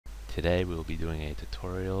Today we will be doing a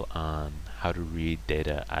tutorial on how to read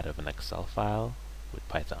data out of an Excel file with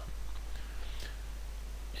Python.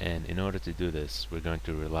 And in order to do this, we're going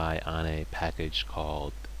to rely on a package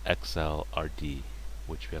called xlrd,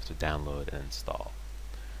 which we have to download and install.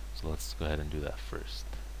 So let's go ahead and do that first.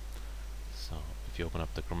 So if you open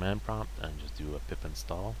up the command prompt and just do a pip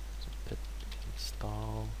install, so pip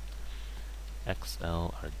install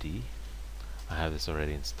xlrd. I have this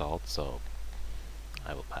already installed, so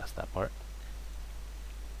I will pass that part.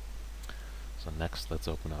 So next, let's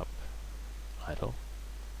open up idle.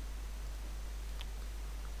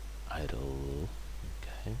 Okay.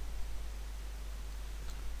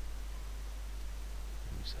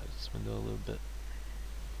 Resize this window a little bit.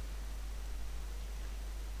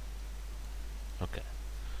 Okay.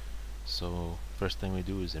 So first thing we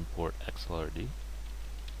do is import xlrd.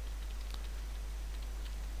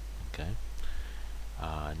 Okay.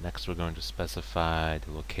 Next we're going to specify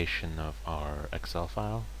the location of our Excel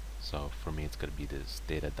file. So for me it's going to be this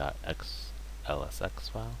data.xlsx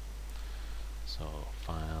file. So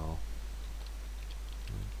file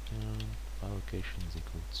location is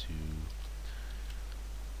equal to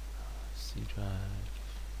C drive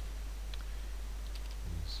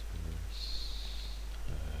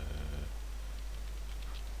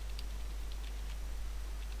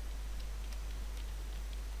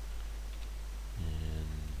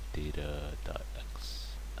data.xlsx.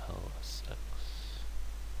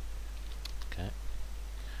 Okay.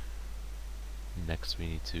 Next we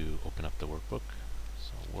need to open up the workbook.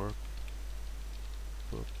 So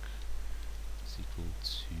workbook is equal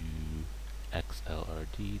to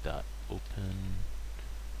xlrd.open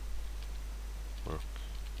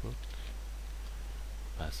workbook.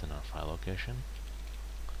 Pass in our file location.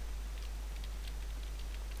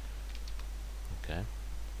 Okay.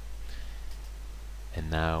 And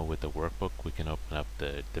now with the workbook we can open up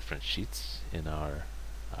the different sheets in our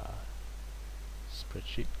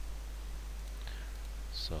spreadsheet.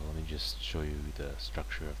 So let me just show you the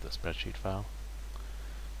structure of the spreadsheet file.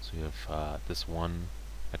 So you have this one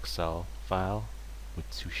Excel file with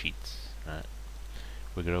two sheets. Right?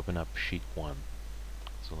 We're going to open up sheet 1.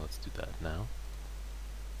 So let's do that now.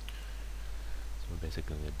 So we're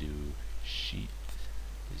basically going to do sheet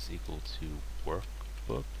is equal to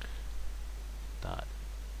workbook dot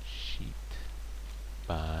sheet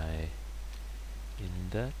by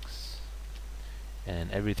index, and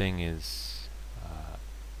everything is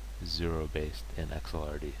 0 based in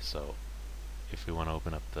xlrd. So if we want to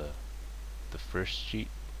open up the first sheet,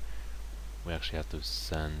 we actually have to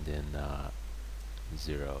send in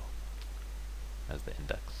 0 as the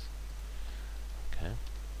index. Okay.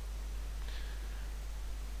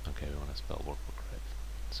 Okay, we want to spell workbook right.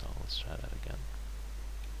 So let's try that again.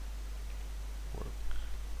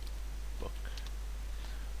 Workbook.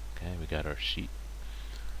 Okay, we got our sheet.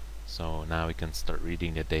 So now we can start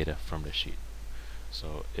reading the data from the sheet.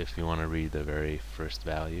 So if you want to read the very first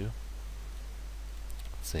value,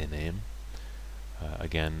 let's say name,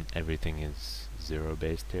 again everything is 0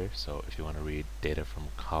 based here. So if you want to read data from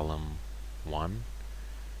column 1,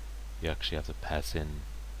 you actually have to pass in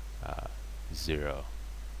 0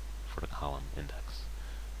 for the column index.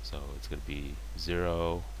 So it's going to be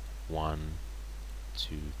 0, 1,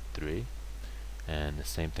 2, 3. And the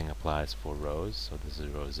same thing applies for rows. So this is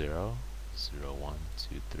row 0, 0, 1,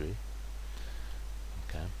 2, 3.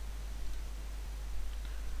 Okay.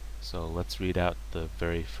 So let's read out the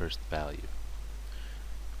very first value,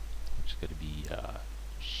 which is going to be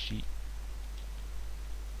sheet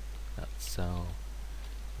dot cell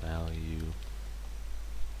value.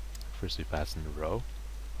 First we pass in the row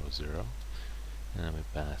 0, and then we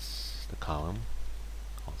pass the column,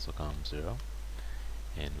 also column 0,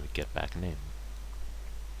 and we get back name.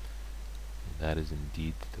 And that is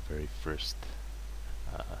indeed the very first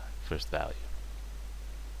value.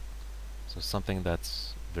 So something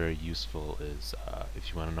that's very useful is if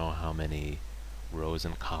you want to know how many rows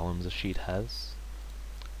and columns a sheet has.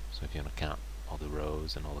 So if you want to count all the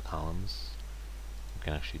rows and all the columns, you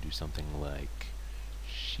can actually do something like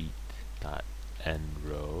sheet.nRows.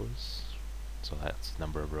 So that's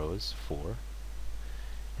number of rows, 4.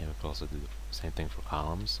 And we can also do the same thing for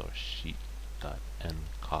columns. So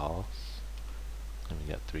sheet.nCols, and we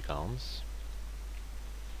get 3 columns.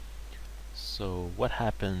 So what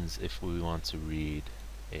happens if we want to read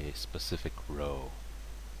a specific row?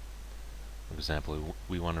 For example,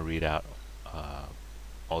 we want to read out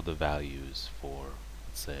all the values for,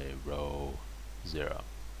 let's say, row 0.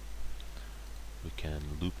 We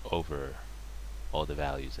can loop over all the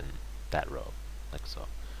values in that row, like so.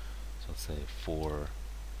 So let's say for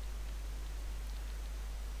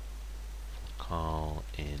call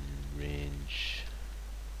in range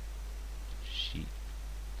sheet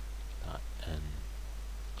dot n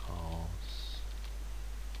calls.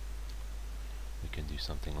 We can do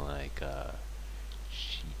something like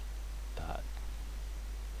sheet dot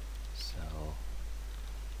cell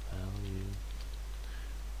value.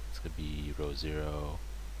 It's going to be row 0,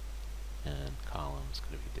 and column is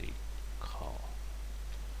going to be the call.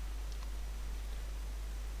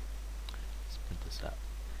 Let's print this out.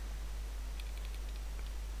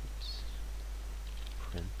 Oops.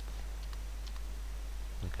 Print.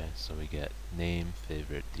 Okay, so we get name,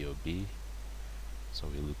 favorite, DOB. So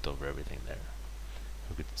we looped over everything there.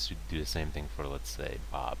 We could do the same thing for, let's say,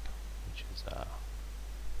 Bob, which is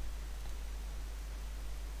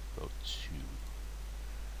row 2.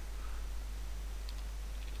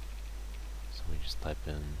 So we just type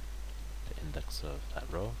in the index of that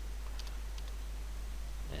row,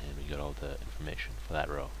 and we get all the information for that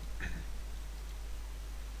row.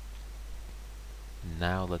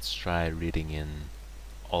 Now let's try reading in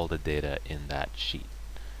all the data in that sheet.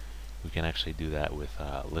 We can actually do that with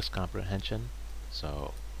list comprehension.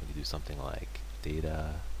 So we can do something like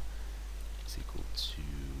data is equal to,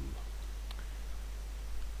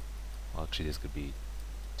 well, actually this could be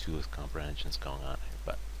 2 list comprehensions going on here,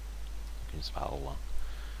 but you can just follow along.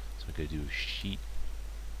 So we could do sheet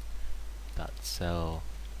dot cell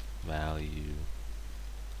value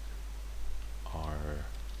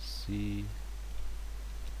RC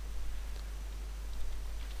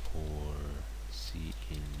for C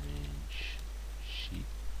in range sheet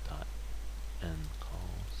dot n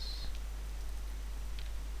calls.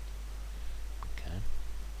 Okay.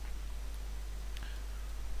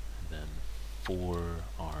 And then for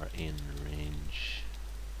R in range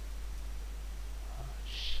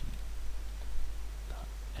sheet dot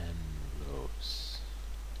n rows.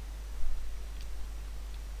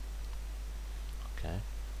 Okay.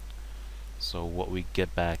 So what we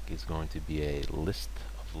get back is going to be a list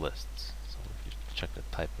of lists. So if you check the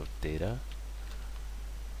type of data,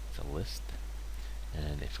 it's a list.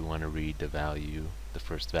 And if we want to read the value, the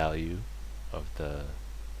first value of the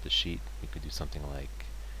sheet, we could do something like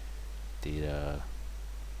data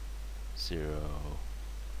 0,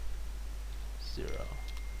 0.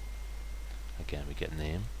 Again, we get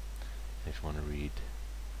name. And if you want to read,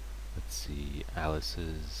 let's see,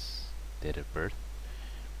 Alice's date of birth,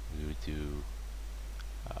 we would do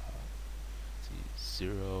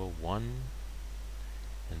 0, 1,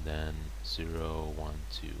 and then 0, 1,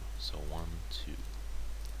 2. So 1, 2.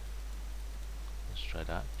 Let's try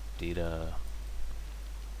that. Data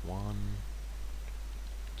 1,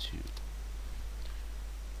 2.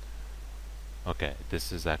 Okay,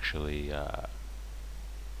 this is actually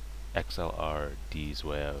xlrd's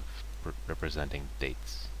way of representing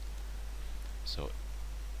dates. So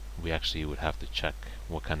we actually would have to check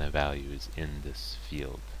what kind of value is in this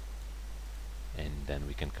field, and then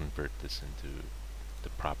we can convert this into the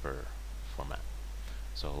proper format.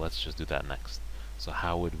 So let's just do that next. So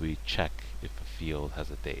how would we check if a field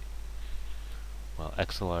has a date? Well,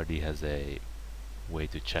 xlrd has a way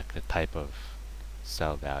to check the type of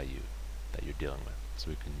cell value that you're dealing with. So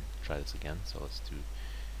we can try this again. So let's do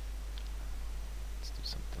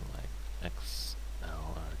something like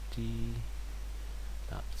xlrd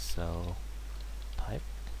dot cell type.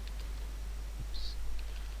 Oops.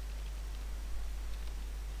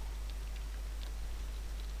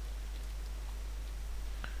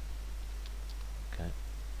 Okay.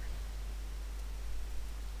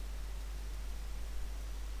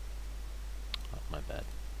 Oh, my bad.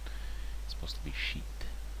 It's supposed to be sheet.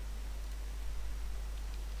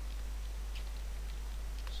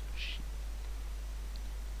 So sheet.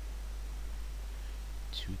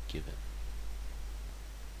 To given.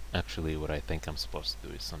 Actually, what I think I'm supposed to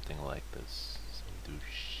do is something like this. So we do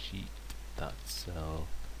sheet dot cell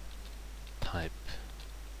type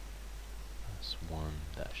 +1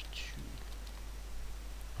 -2.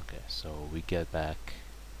 Okay, so we get back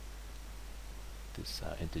this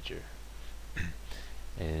integer.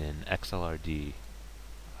 In xlrd,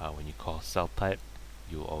 when you call cell type,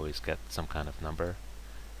 you'll always get some kind of number,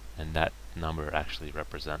 and that number actually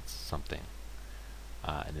represents something.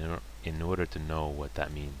 And in order to know what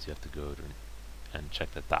that means, you have to go to and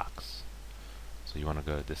check the docs. So you want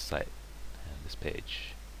to go to this site and this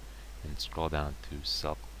page, and scroll down to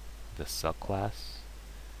the cell class,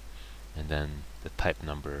 and then the type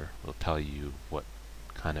number will tell you what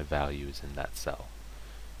kind of value is in that cell.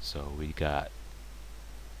 So we got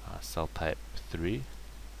cell type 3.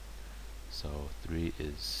 So 3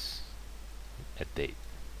 is a date.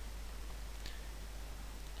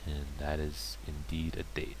 And that is indeed a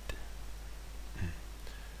date.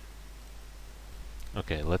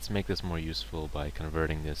 Okay, let's make this more useful by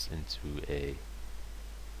converting this into a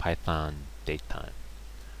Python datetime.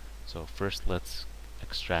 So first let's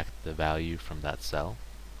extract the value from that cell.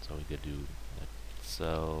 So we could do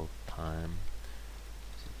cell time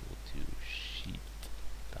is equal to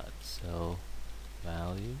sheet.cell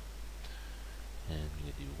value, and we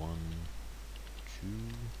could do 1, 2.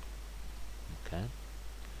 Okay.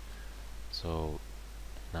 So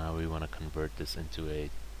now we want to convert this into a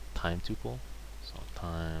time tuple. So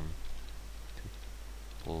time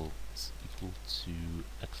tuple is equal to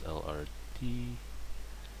xlrd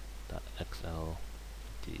dot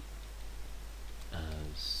xlrd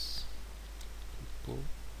as tuple.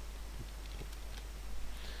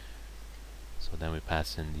 So then we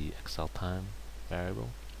pass in the Excel time variable,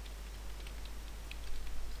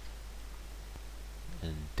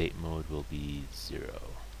 and date mode will be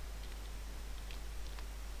 0.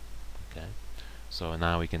 Okay. So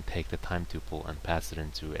now we can take the time tuple and pass it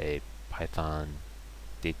into a Python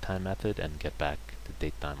datetime method and get back the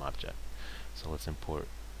datetime object. So let's import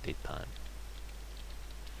datetime.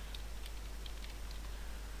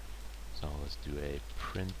 So let's do a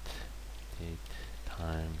print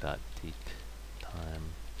datetime dot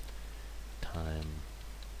datetime time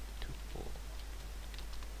tuple.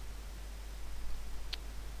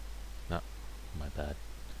 No, my bad.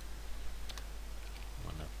 I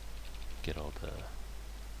wanna get all the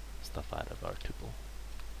stuff out of our tuple.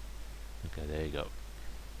 Okay, there you go.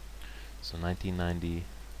 So 1990,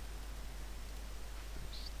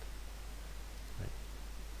 right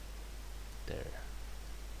there.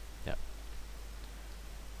 Yep,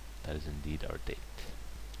 that is indeed our date.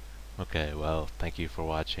 Okay, well, thank you for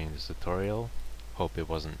watching this tutorial. Hope it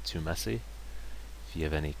wasn't too messy. If you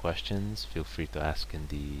have any questions, feel free to ask in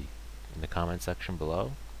the comment section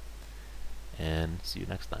below, and see you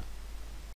next time.